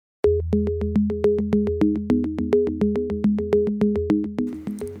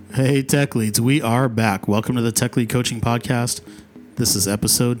Hey, Tech Leads, we are back. Welcome to the Tech Lead Coaching Podcast. This is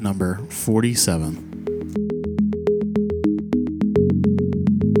episode number 47.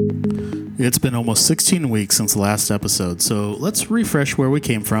 It's been almost 16 weeks since the last episode, so let's refresh where we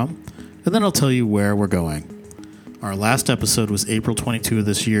came from, and then I'll tell you where we're going. Our last episode was April 22 of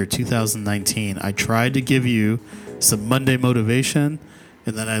this year, 2019. I tried to give you some Monday motivation,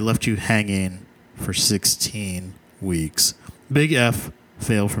 and then I left you hanging for 16 weeks. Big F.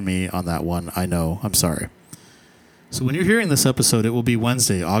 Fail for me on that one. I know. I'm sorry. So when you're hearing this episode, it will be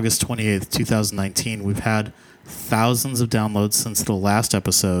Wednesday, August 28th, 2019. We've had thousands of downloads since the last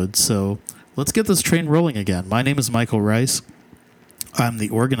episode, so let's get this train rolling again. My name is Michael Rice. I'm the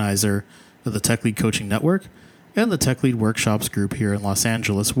organizer of the Tech Lead Coaching Network and the Tech Lead Workshops group here in Los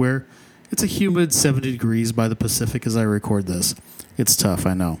Angeles, where it's a humid 70 degrees by the Pacific as I record this. It's tough,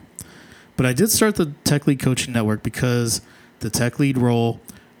 I know. But I did start the Tech Lead Coaching Network because the tech lead role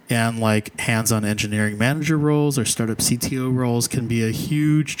and like hands-on engineering manager roles or startup CTO roles can be a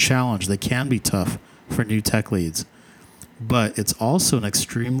huge challenge. They can be tough for new tech leads, but it's also an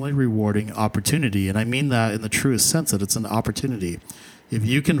extremely rewarding opportunity. And I mean that in the truest sense, that it's an opportunity. If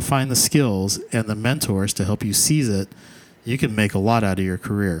you can find the skills and the mentors to help you seize it, you can make a lot out of your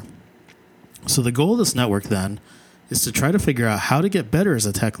career. So the goal of this network then is to try to figure out how to get better as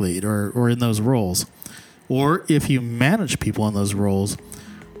a tech lead or in those roles. Or if you manage people in those roles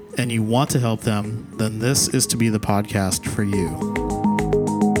and you want to help them, then this is to be the podcast for you.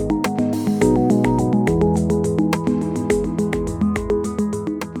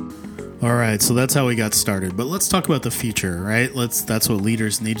 All right, so that's how we got started. But let's talk about the future, right? That's what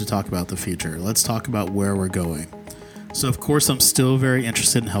leaders need to talk about, the future. Let's talk about where we're going. So, of course, I'm still very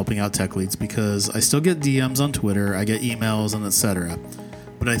interested in helping out tech leads because I still get DMs on Twitter, I get emails, and etc.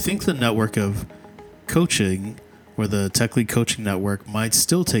 But I think the network of coaching or the Tech Lead Coaching Network might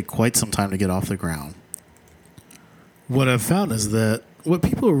still take quite some time to get off the ground. What I've found is that what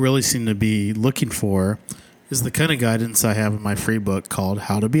people really seem to be looking for is the kind of guidance I have in my free book called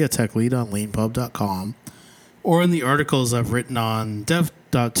How to Be a Tech Lead on leanpub.com, or in the articles I've written on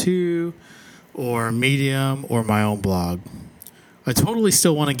dev.to or Medium or my own blog. I totally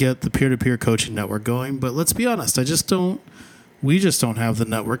still want to get the peer-to-peer coaching network going, but let's be honest, we just don't have the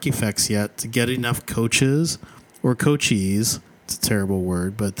network effects yet to get enough coaches or coachees, it's a terrible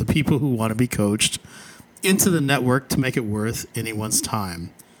word, but the people who want to be coached into the network to make it worth anyone's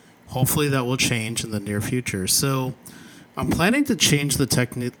time. Hopefully that will change in the near future. So I'm planning to change the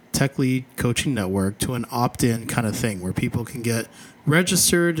Tech Lead Coaching Network to an opt-in kind of thing where people can get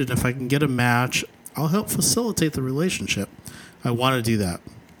registered, and if I can get a match, I'll help facilitate the relationship. I want to do that.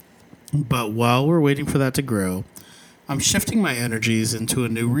 But while we're waiting for that to grow, I'm shifting my energies into a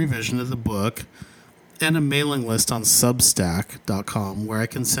new revision of the book and a mailing list on Substack.com where I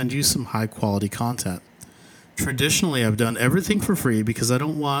can send you some high-quality content. Traditionally, I've done everything for free because I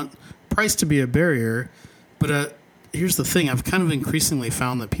don't want price to be a barrier, but here's the thing. I've kind of increasingly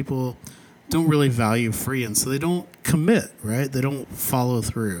found that people don't really value free, and so they don't commit, right? They don't follow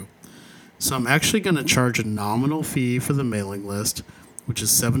through. So I'm actually going to charge a nominal fee for the mailing list, which is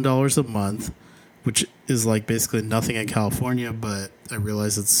 $7 a month, which is like basically nothing in California, but I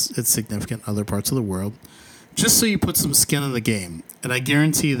realize it's significant in other parts of the world, just so you put some skin in the game. And I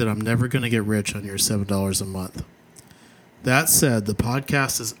guarantee that I'm never going to get rich on your $7 a month. That said, the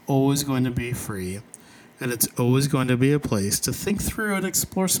podcast is always going to be free, and it's always going to be a place to think through and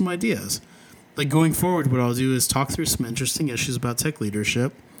explore some ideas. Like going forward, what I'll do is talk through some interesting issues about tech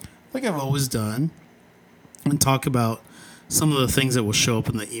leadership, like I've always done, and talk about some of the things that will show up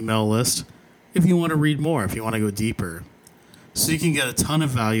in the email list if you want to read more, if you want to go deeper. So you can get a ton of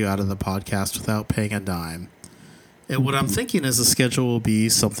value out of the podcast without paying a dime. And what I'm thinking is the schedule will be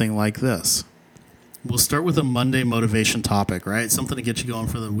something like this. We'll start with a Monday motivation topic, right? Something to get you going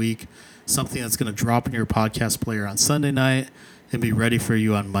for the week, something that's going to drop in your podcast player on Sunday night and be ready for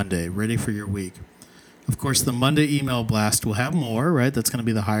you on Monday, ready for your week. Of course, the Monday email blast will have more, right? That's going to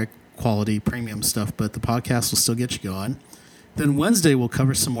be the higher quality premium stuff, but the podcast will still get you going. Then Wednesday, we'll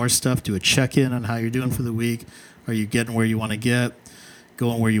cover some more stuff, do a check-in on how you're doing for the week. Are you getting where you want to get,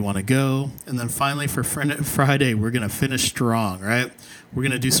 going where you want to go? And then finally, for Friday, we're going to finish strong, right? We're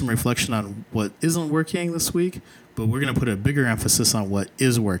going to do some reflection on what isn't working this week, but we're going to put a bigger emphasis on what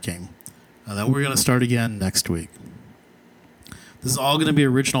is working. And then we're going to start again next week. This is all going to be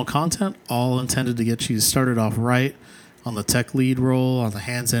original content, all intended to get you started off right on the tech lead role, on the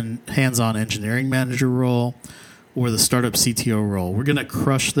hands-on engineering manager role, or the startup CTO role. We're going to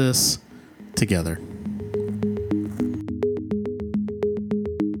crush this together.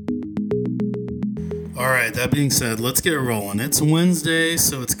 All right, that being said, let's get rolling. It's Wednesday,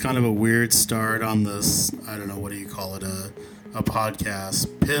 so it's kind of a weird start on this, I don't know, what do you call it, a podcast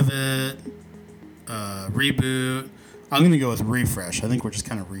pivot, reboot. I'm going to go with refresh. I think we're just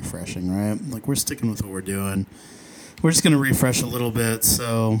kind of refreshing, right? Like, we're sticking with what we're doing. We're just going to refresh a little bit,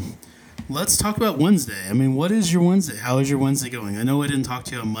 so let's talk about Wednesday. I mean, what is your Wednesday? How is your Wednesday going? I know I didn't talk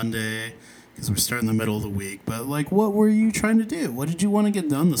to you on Monday because we're starting the middle of the week, but like, what were you trying to do? What did you want to get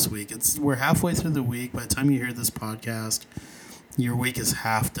done this week? We're halfway through the week. By the time you hear this podcast, your week is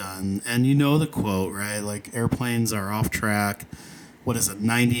half done. And you know the quote, right? Like, airplanes are off track. What is it,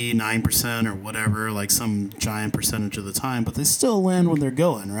 99% or whatever, like some giant percentage of the time, but they still land when they're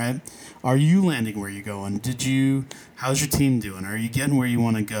going, right? Are you landing where you're going? How's your team doing? Are you getting where you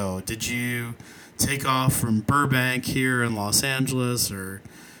want to go? Did you take off from Burbank here in Los Angeles or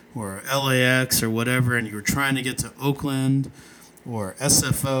LAX or whatever, and you were trying to get to Oakland or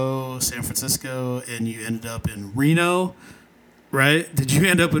SFO, San Francisco, and you ended up in Reno, right? Did you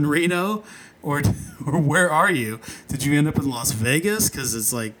end up in Reno? Or where are you? Did you end up in Las Vegas? Because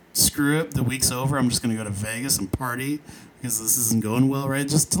it's like, screw it, the week's over. I'm just going to go to Vegas and party because this isn't going well, right?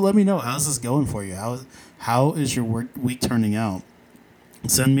 Just to let me know, how's this going for you? How is your week turning out?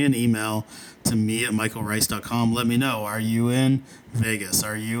 Send me an email to me@michaelrice.com. Let me know. Are you in Vegas?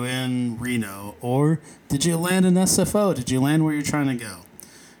 Are you in Reno? Or did you land in SFO? Did you land where you're trying to go?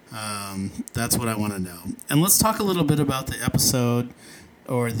 That's what I want to know. And let's talk a little bit about the episode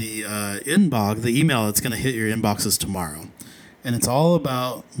or the inbox, the email that's going to hit your inboxes tomorrow. And it's all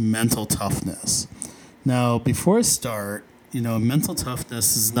about mental toughness. Now, before I start, mental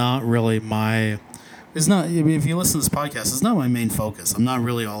toughness is not really if you listen to this podcast, it's not my main focus. I'm not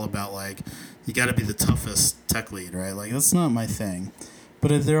really all about, like, you got to be the toughest tech lead, right? Like, that's not my thing.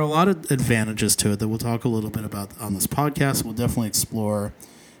 But there are a lot of advantages to it that we'll talk a little bit about on this podcast. We'll definitely explore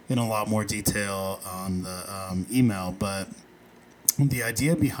in a lot more detail on the email. But the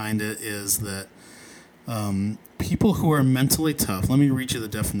idea behind it is that people who are mentally tough, let me read you the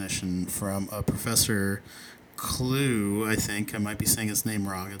definition from Professor Clough, I think. I might be saying his name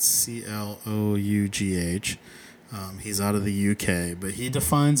wrong. It's Clough. He's out of the UK, but he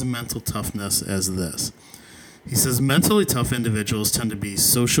defines mental toughness as this. He says, mentally tough individuals tend to be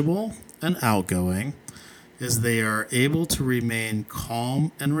sociable and outgoing as they are able to remain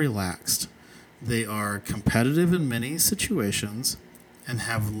calm and relaxed. They are competitive in many situations and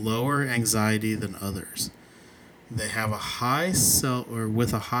have lower anxiety than others. They have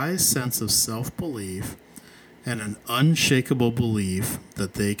with a high sense of self-belief and an unshakable belief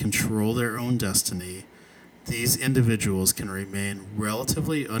that they control their own destiny. These individuals can remain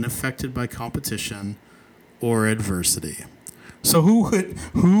relatively unaffected by competition or adversity. So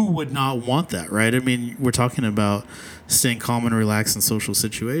who would not want that, right? I mean, we're talking about staying calm and relaxed in social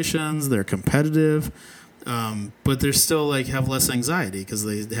situations. They're competitive, but they're still like have less anxiety because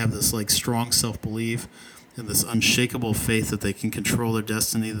they have this like strong self-belief and this unshakable faith that they can control their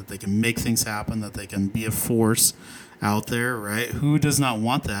destiny, that they can make things happen, that they can be a force out there, right? Who does not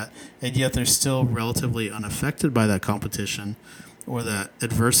want that? And yet they're still relatively unaffected by that competition or that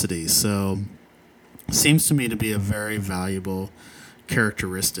adversity. So it seems to me to be a very valuable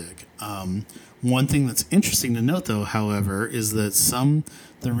characteristic. One thing that's interesting to note, though, however, is that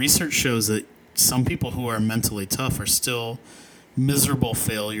the research shows that some people who are mentally tough are still miserable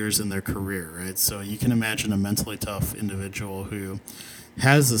failures in their career, right? So you can imagine a mentally tough individual who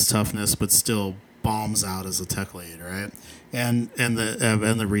has this toughness but still bombs out as a tech lead, right? And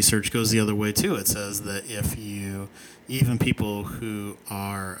the research goes the other way too. It says that even people who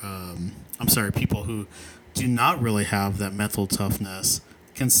are people who do not really have that mental toughness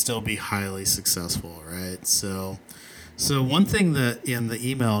can still be highly successful, right? So one thing that in the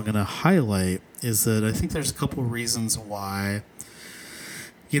email I'm going to highlight is that I think there's a couple of reasons why,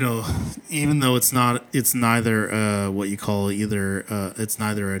 even though it's neither what you call it's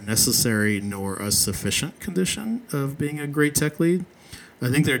neither a necessary nor a sufficient condition of being a great tech lead. I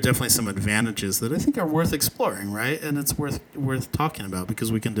think there are definitely some advantages that I think are worth exploring, right? And it's worth talking about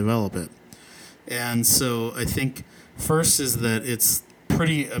because we can develop it. And so I think first is that it's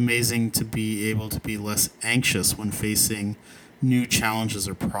pretty amazing to be able to be less anxious when facing new challenges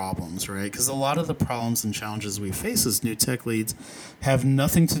or problems, right? Because a lot of the problems and challenges we face as new tech leads have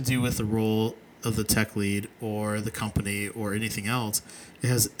nothing to do with the role of the tech lead or the company or anything else. It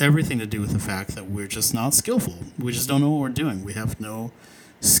has everything to do with the fact that we're just not skillful. We just don't know what we're doing. We have no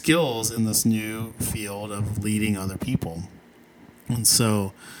skills in this new field of leading other people. And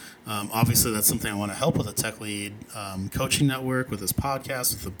so obviously that's something I want to help with the Tech Lead coaching network, with this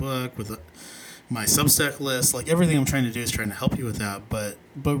podcast, with the book, with my Substack list. Like everything I'm trying to do is trying to help you with that. But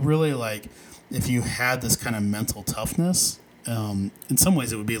really, like, if you had this kind of mental toughness, in some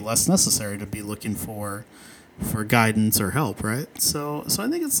ways it would be less necessary to be looking for guidance or help, right? So I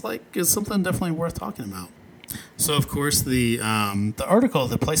think it's something definitely worth talking about. So of course the article,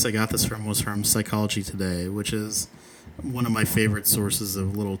 the place I got this from was from Psychology Today, which is one of my favorite sources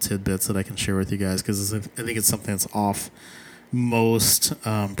of little tidbits that I can share with you guys, because I think it's something that's off most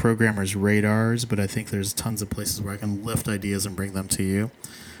programmers' radars, but I think there's tons of places where I can lift ideas and bring them to you.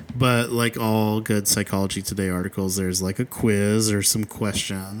 But like all good Psychology Today articles, there's like a quiz or some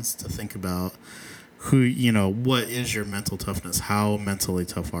questions to think about. What is your mental toughness? How mentally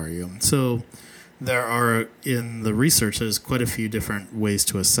tough are you? So there are, in the research, there's quite a few different ways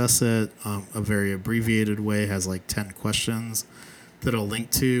to assess it. A very abbreviated way has like 10 questions that I'll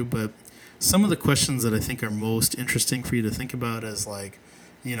link to. But some of the questions that I think are most interesting for you to think about is like,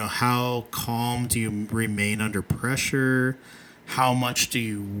 how calm do you remain under pressure? How much do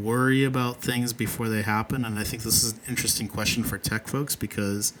you worry about things before they happen? And I think this is an interesting question for tech folks,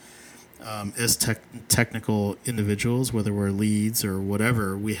 because as technical individuals, whether we're leads or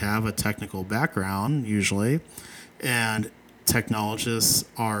whatever, we have a technical background usually, and technologists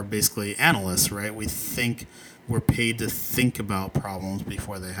are basically analysts, right? We're paid to think about problems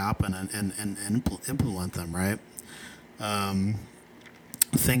before they happen and implement them, right? Some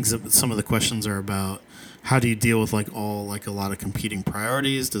of the questions are about, how do you deal with a lot of competing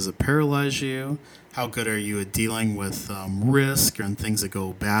priorities? Does it paralyze you? How good are you at dealing with risk and things that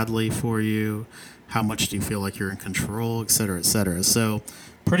go badly for you? How much do you feel like you're in control, et cetera, et cetera? So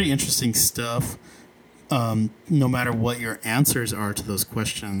pretty interesting stuff. No matter what your answers are to those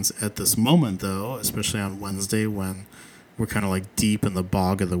questions at this moment, though, especially on Wednesday when we're kind of like deep in the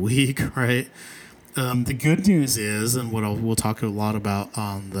bog of the week, right? The good news is, and what we'll talk a lot about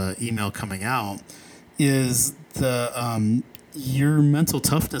on the email coming out, is your mental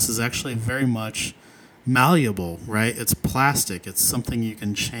toughness is actually very much malleable, right? It's plastic. It's something you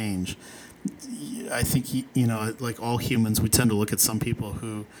can change. I think, like all humans, we tend to look at some people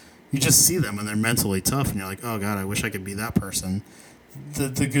who you just see them and they're mentally tough, and you're like, oh God, I wish I could be that person.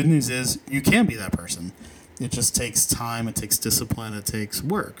 The good news is you can be that person. It just takes time. It takes discipline. It takes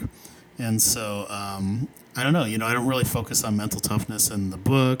work. And so, I don't know, I don't really focus on mental toughness in the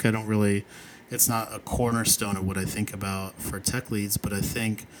book. It's not a cornerstone of what I think about for tech leads, but I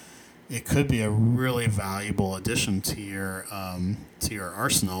think it could be a really valuable addition to your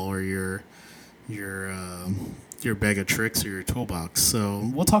arsenal or your bag of tricks or your toolbox. So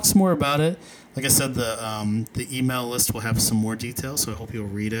we'll talk some more about it. Like I said, the email list will have some more details, so I hope you'll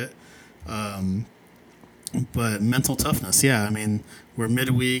read it. But mental toughness, yeah. I mean, we're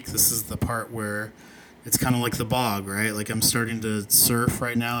midweek. This is the part where it's kind of like the bog, right? Like I'm starting to surf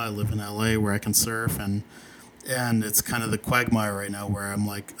right now. I live in LA where I can surf, and it's kind of the quagmire right now where I'm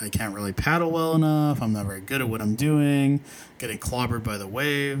like, I can't really paddle well enough. I'm not very good at what I'm doing. Getting clobbered by the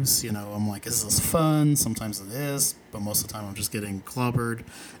waves. I'm like, is this fun? Sometimes it is, but most of the time I'm just getting clobbered.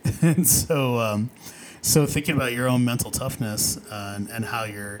 And so thinking about your own mental toughness and how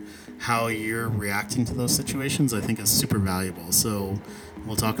you're reacting to those situations, I think is super valuable. So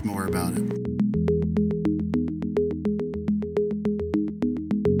we'll talk more about it.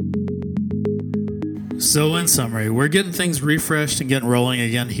 So in summary, we're getting things refreshed and getting rolling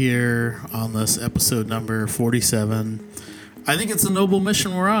again here on this episode number 47. I think it's a noble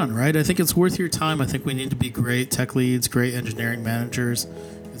mission we're on, right? I think it's worth your time. I think we need to be great tech leads, great engineering managers.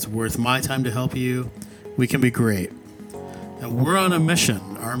 It's worth my time to help you. We can be great. And we're on a mission.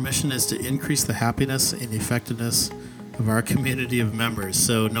 Our mission is to increase the happiness and effectiveness of our community of members.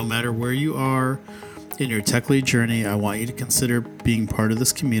 So no matter where you are in your tech lead journey, I want you to consider being part of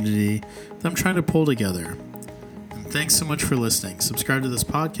this community that I'm trying to pull together. And thanks so much for listening. Subscribe to this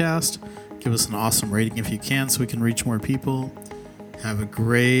podcast. Give us an awesome rating if you can so we can reach more people. Have a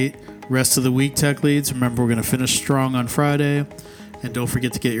great rest of the week, tech leads. Remember, we're going to finish strong on Friday. And don't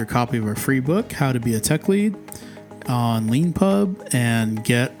forget to get your copy of our free book, How to Be a Tech Lead, on LeanPub, and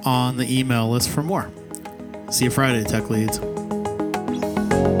get on the email list for more. See you Friday, tech leads.